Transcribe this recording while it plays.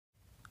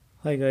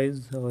Hi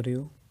guys, how are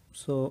you?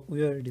 So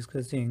we are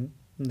discussing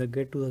the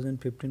GATE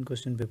 2015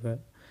 question paper.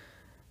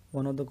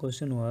 One of the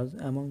question was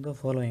among the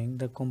following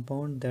the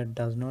compound that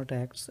does not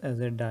act as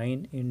a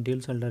diene in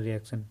Diels-Alder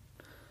reaction.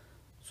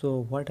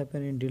 So what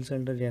happened in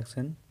Diels-Alder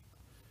reaction?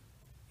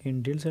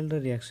 In Diels-Alder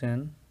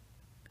reaction,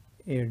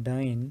 a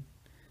diene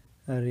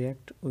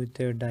react with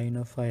a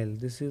dienophile.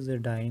 This is a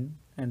diene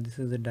and this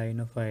is a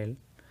dienophile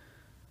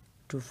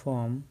to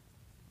form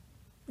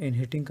in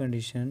heating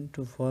condition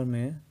to form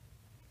a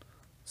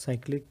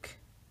cyclic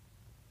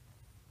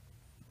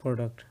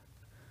product.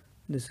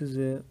 This is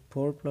a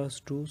 4 plus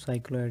 2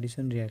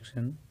 cycloaddition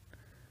reaction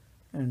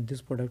and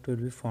this product will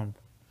be formed.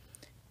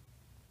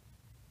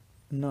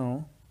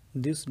 Now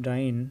this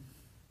diene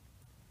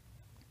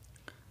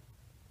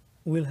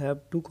will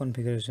have two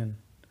configuration,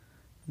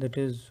 that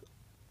is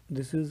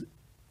this is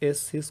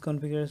S-cis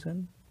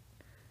configuration,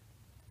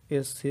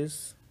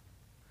 S-cis,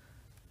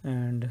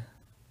 and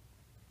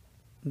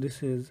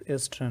this is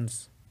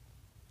S-trans.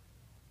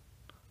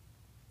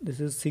 This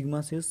is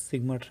sigma cis,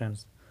 sigma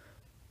trans.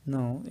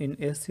 Now in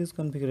S-cis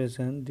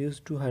configuration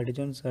these two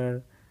hydrogens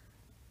are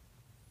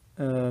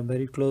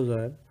very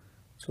closer,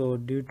 so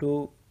due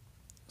to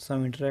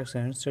some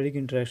interaction, static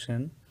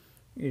interaction,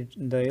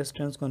 the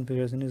S-trans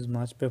configuration is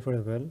much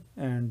preferable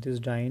and this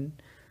diene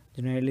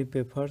generally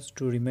prefers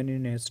to remain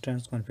in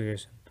S-trans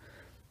configuration.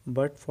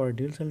 But for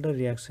Diels-Alder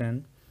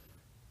reaction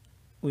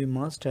we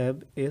must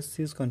have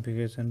S-cis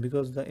configuration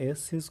because the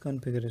S-cis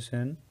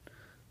configuration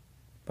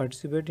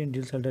participate in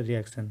Diels-Alder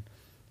reaction,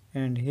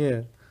 and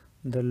here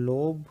the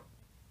lobe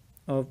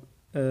of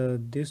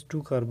these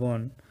two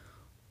carbon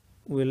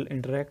will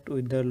interact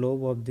with the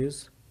lobe of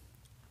this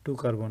two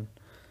carbon.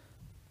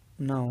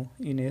 Now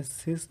in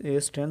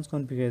S-trans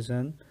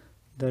configuration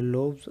the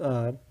lobes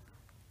are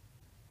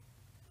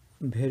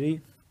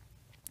very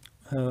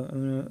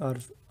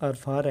are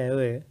far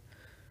away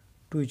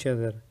to each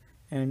other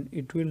and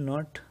it will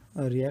not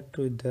react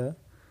with the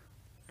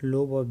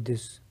lobe of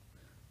this,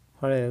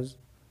 whereas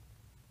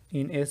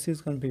in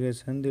S-cis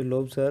configuration the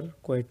lobes are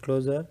quite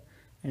closer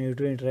and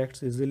it will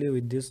interact easily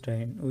with this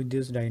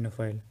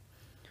dienophile.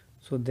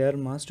 So there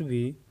must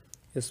be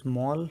a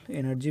small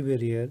energy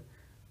barrier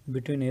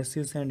between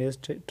S-cis and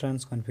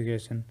S-trans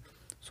configuration,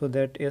 so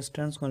that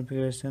S-trans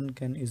configuration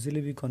can easily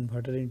be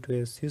converted into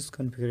a cis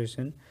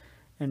configuration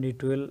and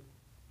it will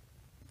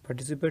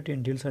participate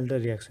in Diels-Alder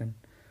reaction.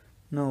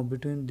 Now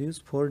between these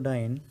four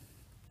diene,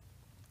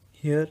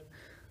 here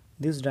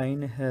this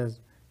diene has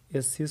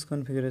a cis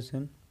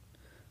configuration,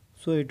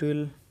 so it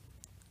will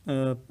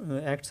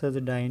acts as a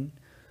diene,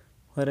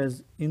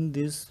 whereas in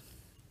this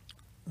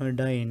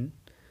diene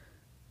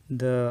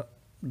the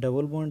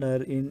double bond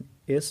are in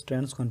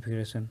S-trans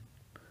configuration.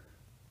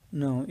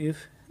 Now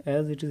if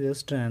as it is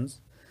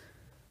S-trans,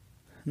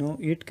 now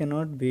it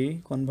cannot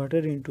be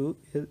converted into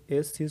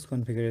S-cis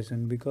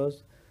configuration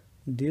because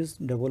these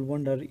double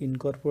bond are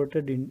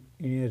incorporated in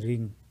a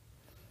ring.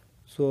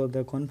 So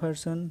the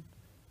conversion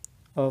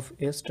of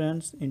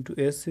S-trans into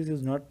S-cis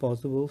is not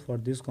possible for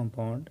this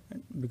compound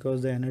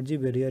because the energy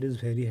barrier is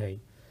very high.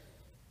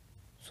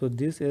 So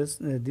this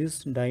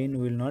diene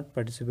will not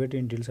participate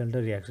in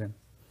Diels-Alder reaction.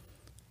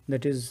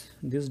 That is,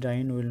 this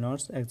diene will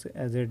not act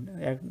as a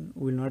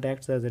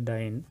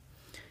diene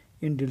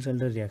in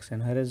Diels-Alder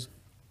reaction, whereas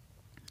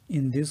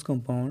in this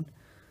compound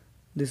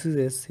this is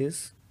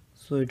S-cis,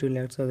 so it will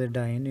act as a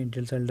diene in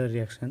Diels-Alder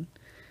reaction,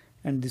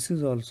 and this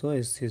is also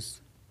S-cis,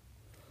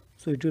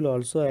 so it will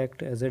also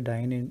act as a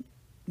diene in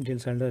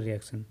Diels-Alder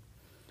reaction.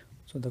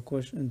 So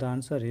the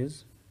answer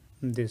is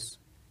this.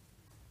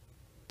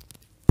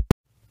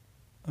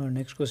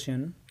 Next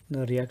question,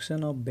 the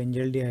reaction of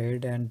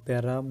benzaldehyde and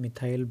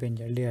para-methyl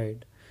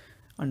benzaldehyde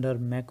under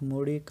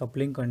McMurray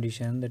coupling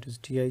condition, that is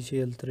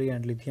TiCl3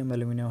 and lithium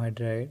aluminum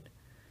hydride,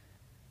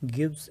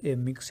 gives a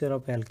mixture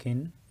of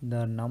alkene.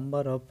 The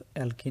number of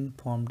alkene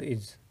formed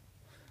is.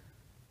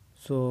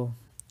 So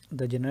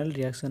the general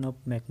reaction of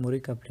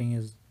McMurray coupling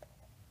is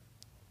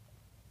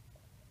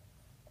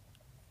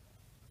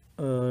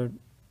 2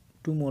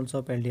 moles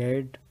of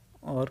aldehyde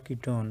or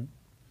ketone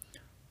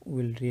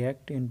will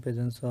react in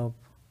presence of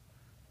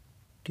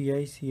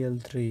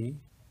TiCl3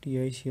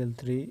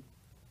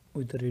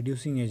 with a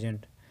reducing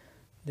agent,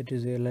 that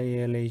is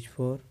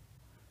LiAlH4,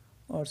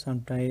 or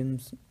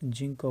sometimes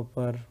zinc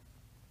copper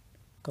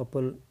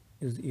couple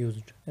is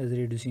used as a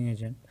reducing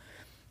agent.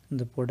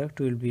 The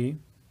product will be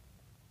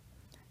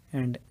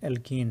an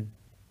alkene,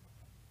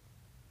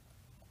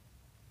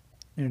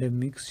 and a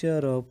mixture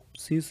of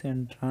cis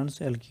and trans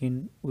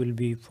alkene will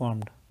be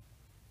formed.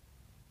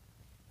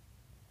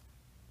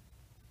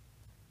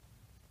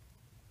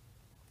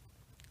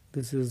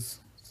 This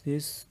is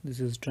cis, this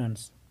is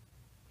trans.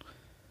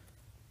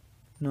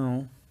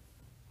 Now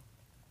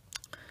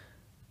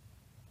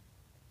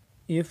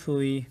if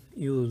we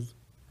use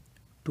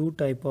two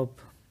type of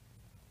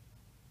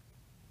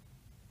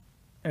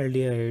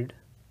aldehyde,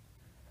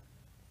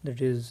 that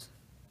is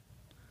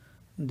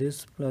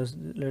this plus,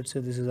 let's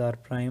say this is R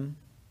prime,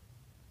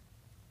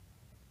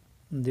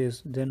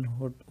 this, then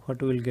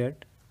what we'll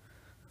get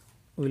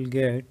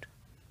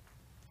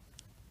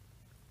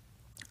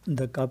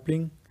the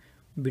coupling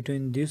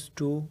between these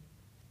two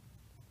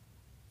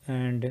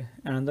and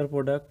another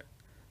product,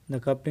 the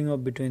coupling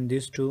of between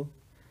these two,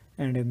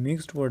 and a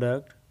mixed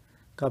product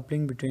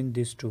coupling between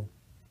these two.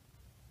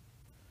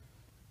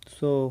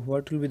 So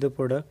what will be the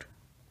product?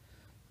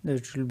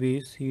 That will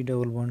be C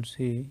double bond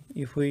C.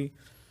 If we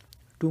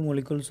two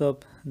molecules of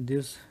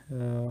this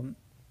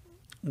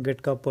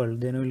get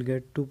coupled, then we will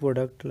get two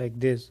product like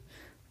this,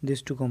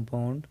 these two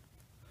compound.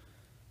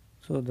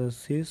 So the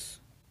cis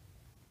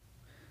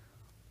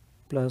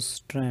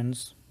plus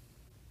trans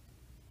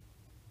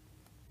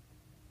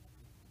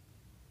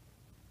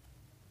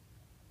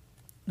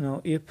now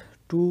if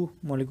two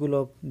molecule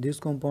of this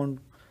compound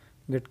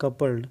get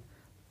coupled,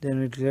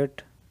 then it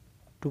get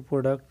two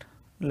product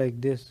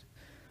like this.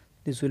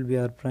 This will be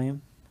R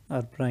prime,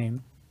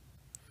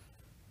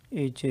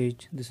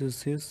 HH. This is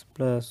cis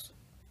plus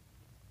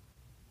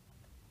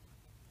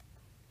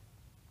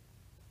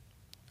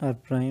R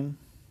prime,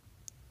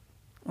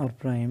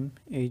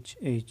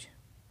 HH.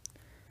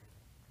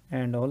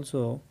 And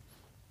also,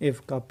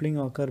 if coupling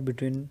occur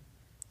between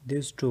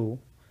these two,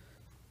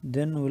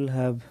 then we'll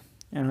have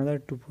another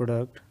two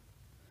product,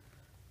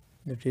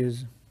 that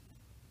is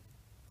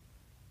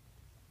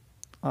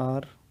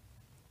R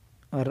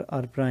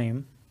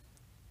prime,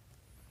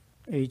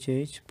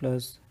 HH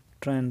plus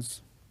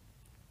trans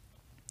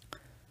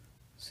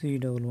C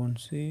double bond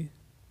C,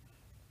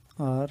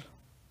 R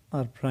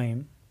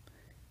prime,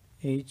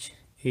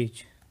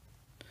 HH.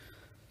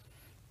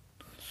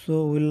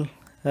 So we'll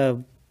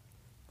have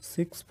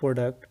 6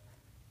 product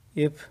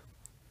if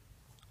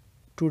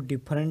two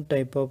different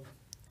type of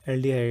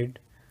aldehyde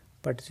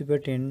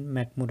participate in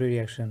McMurray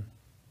reaction.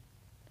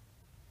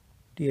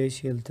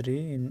 TiCl3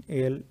 in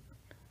Al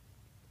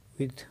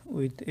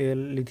with Al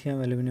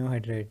lithium aluminum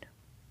hydride.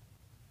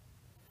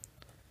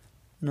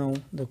 Now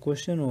the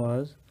question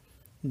was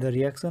the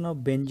reaction of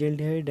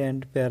benzaldehyde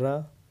and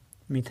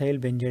para-methyl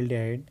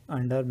benzaldehyde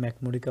under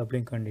McMurray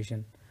coupling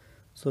condition.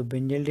 So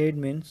benzaldehyde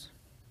means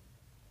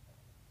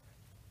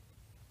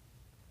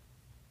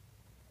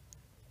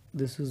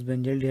this is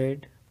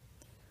benzaldehyde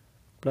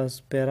plus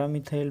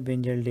para-methyl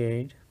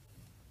benzaldehyde.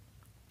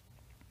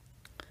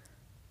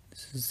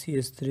 This is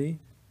CH3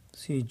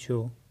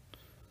 CHO.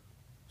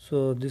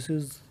 So this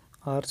is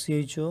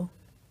RCHO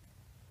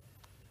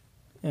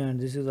and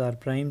this is R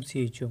prime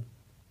CHO.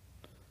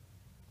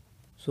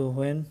 So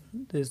when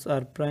this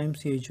R prime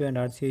CHO and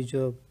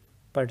RCHO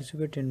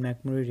participate in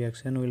McMurray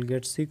reaction, we will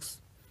get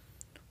 6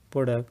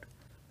 product.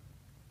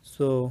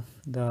 So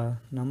the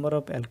number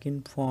of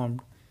alkene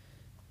formed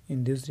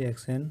in this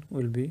reaction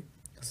will be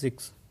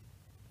 6.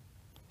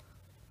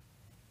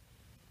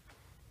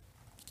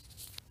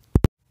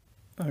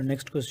 Our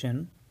next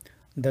question,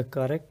 the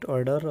correct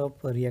order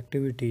of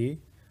reactivity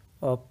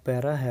of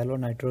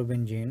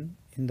para-halonitrobenzene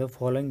in the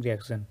following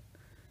reaction.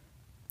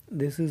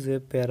 This is a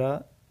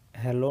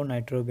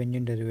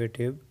para-halonitrobenzene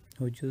derivative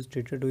which is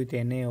treated with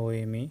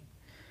NaOMe,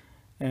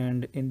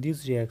 and in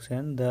this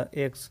reaction the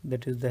X,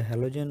 that is the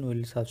halogen,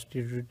 will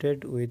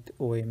substituted with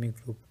OMe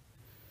group.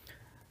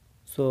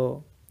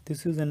 So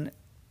this is an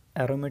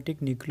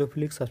aromatic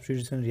nucleophilic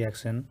substitution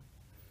reaction.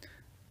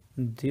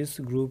 This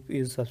group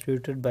is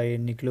substituted by a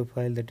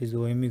nucleophile, that is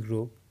OMe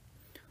group.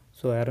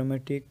 So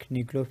aromatic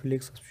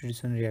nucleophilic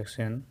substitution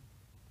reaction.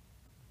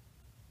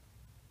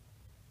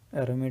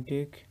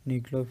 Aromatic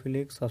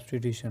nucleophilic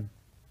substitution.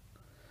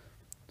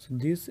 So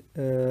this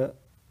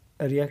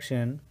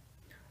reaction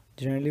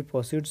generally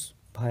proceeds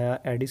via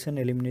addition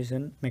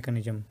elimination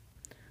mechanism.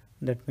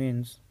 That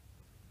means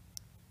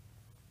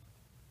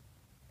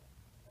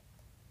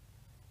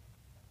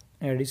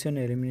addition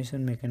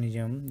elimination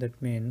mechanism,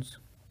 that means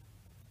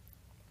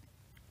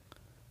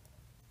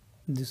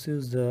this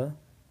is the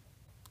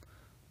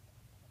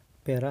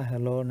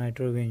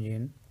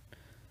para-halonitrobenzene.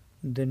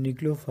 The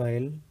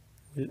nucleophile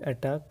will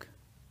attack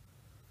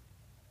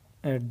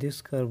at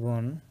this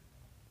carbon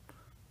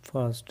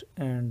first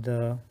and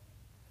the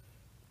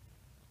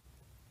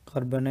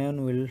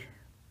carbanion will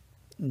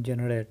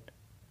generate.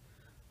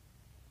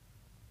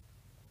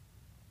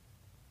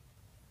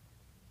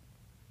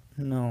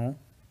 Now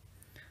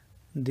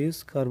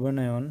this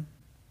carbanion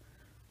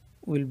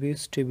will be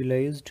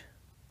stabilized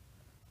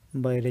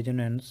by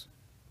resonance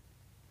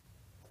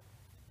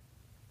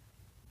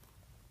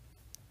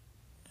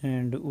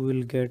and we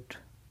will get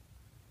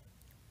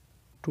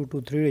 2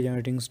 to 3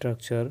 resonating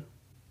structure.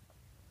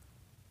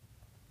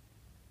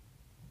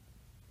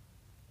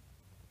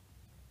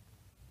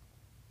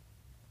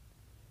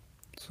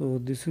 So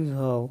this is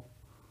how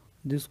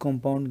this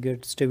compound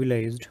gets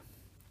stabilized,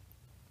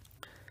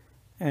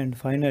 and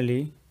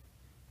finally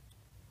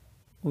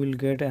we will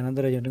get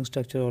another resonating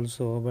structure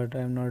also, but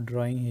I am not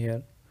drawing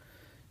here.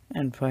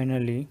 And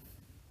finally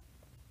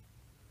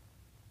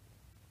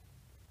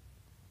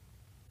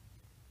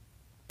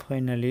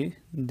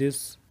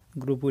this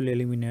group will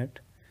eliminate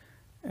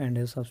and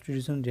a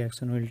substitution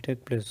reaction will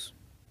take place.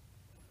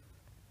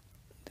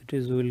 That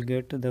is, we will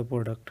get the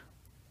product.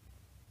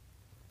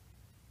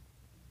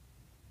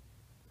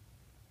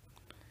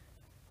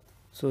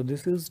 So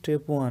this is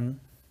step 1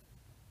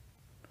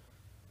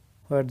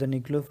 where the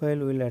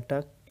nucleophile will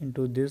attack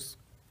into this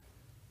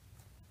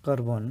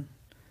carbon,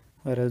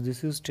 whereas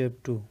this is step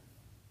 2.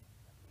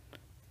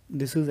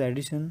 This is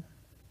addition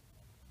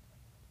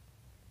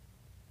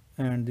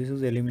and this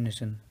is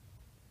elimination.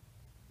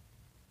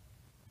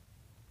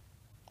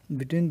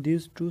 Between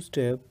these two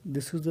steps,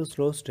 this is the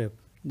slow step.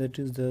 That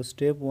is, the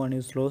step 1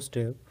 is slow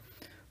step,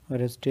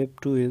 whereas step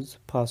 2 is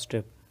fast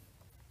step.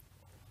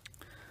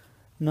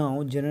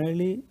 Now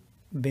generally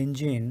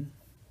benzene,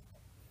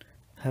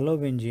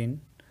 halobenzene,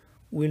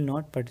 will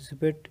not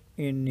participate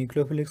in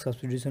nucleophilic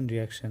substitution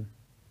reaction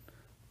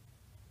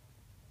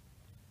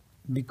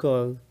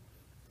because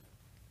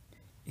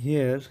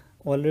here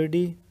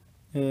already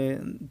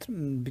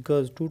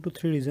because 2 to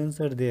 3 reasons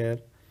are there.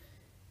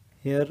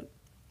 Here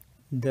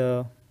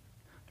the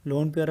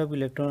lone pair of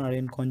electron are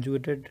in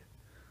conjugated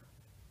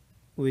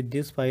with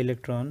this pi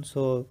electron,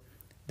 so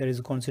there is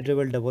a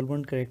considerable double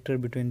bond character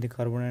between the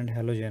carbon and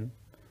halogen.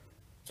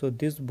 So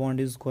this bond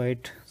is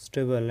quite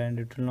stable and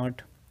it will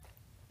not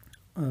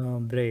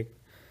break.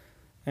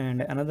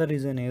 And another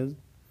reason is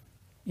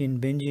in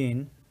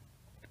benzene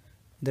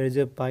there is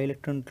a pi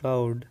electron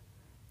cloud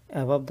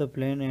above the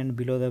plane and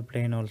below the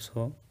plane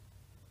also.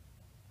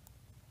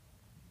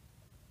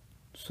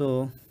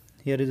 So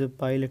here is a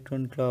pi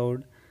electron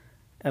cloud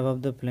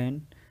above the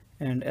plane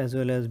and as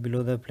well as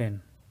below the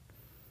plane.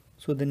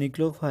 So the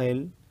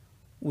nucleophile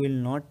will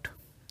not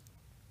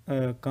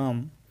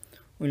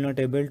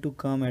able to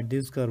come at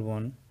this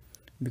carbon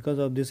because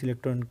of this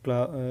electron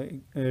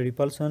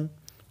repulsion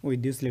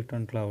with this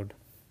electron cloud.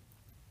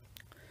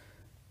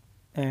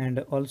 And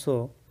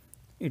also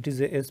it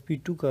is a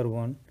sp2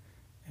 carbon,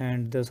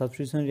 and the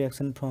substitution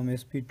reaction from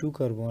sp2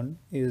 carbon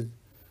is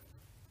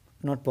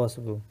not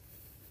possible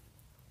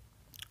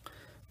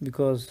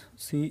because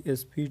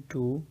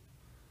CsP2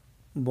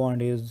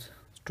 bond is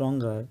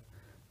stronger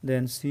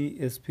than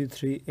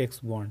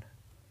CsP3X bond.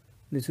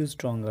 This is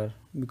stronger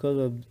because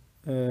of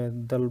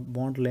the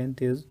bond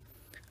length is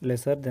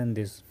lesser than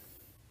this,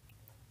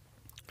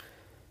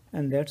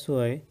 and that's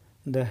why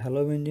the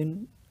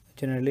halobenzene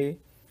generally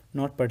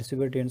not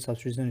participate in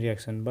substitution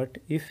reaction. But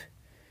if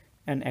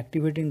an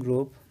activating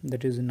group,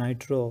 that is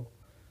nitro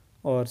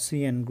or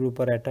CN group,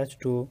 are attached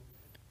to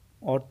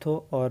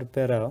ortho or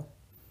para,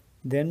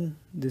 then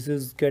this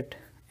is get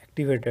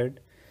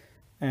activated,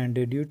 and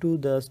due to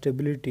the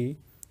stability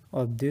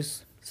of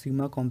this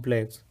sigma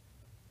complex,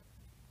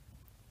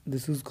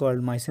 this is called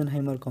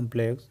Meissenheimer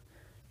complex.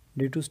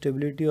 Due to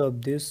stability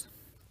of this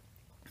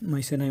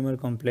Meissenheimer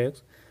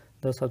complex,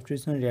 the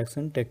substitution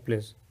reaction take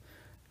place.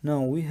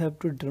 Now we have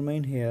to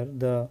determine here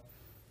the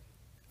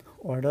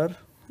order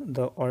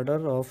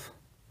of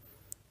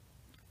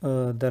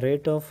the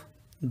rate of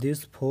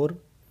these 4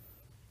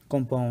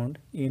 compound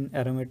in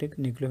aromatic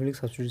nucleophilic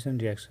substitution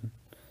reaction.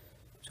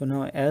 So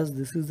now, as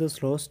this is the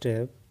slow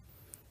step,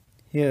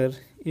 here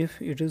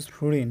if it is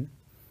fluorine,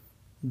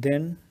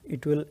 then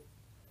it will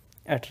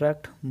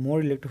attract more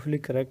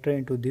electrophilic character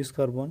into this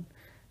carbon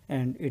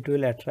and it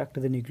will attract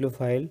the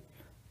nucleophile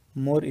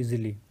more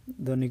easily.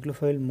 The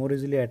nucleophile more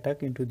easily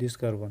attack into this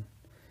carbon.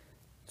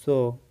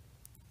 So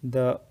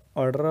the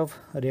order of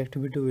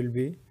reactivity will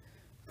be,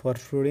 for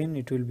fluorine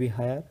it will be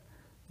higher,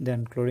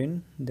 then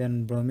chlorine,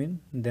 then bromine,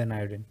 then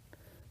iodine.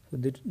 So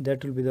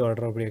that will be the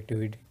order of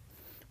reactivity.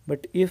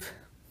 But if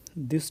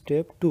this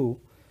step 2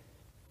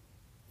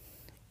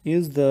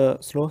 is the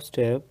slow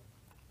step,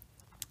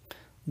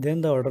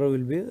 then the order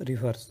will be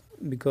reverse,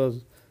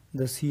 because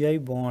the Ci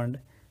bond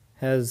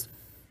has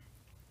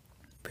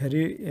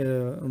very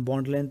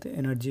bond length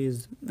energy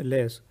is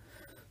less,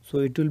 so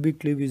it will be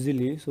cleaved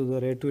easily, so the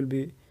rate will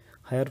be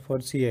higher for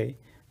Ci.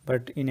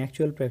 But in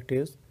actual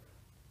practice,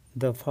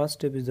 the first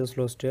step is the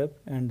slow step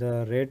and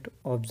the rate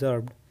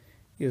observed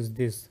is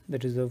this,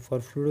 that is for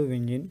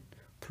fluorobenzene,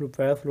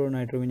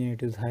 parafluoronitrobenzene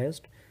it is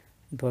highest,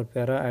 for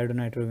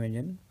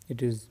para-iodonitro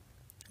it is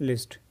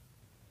least.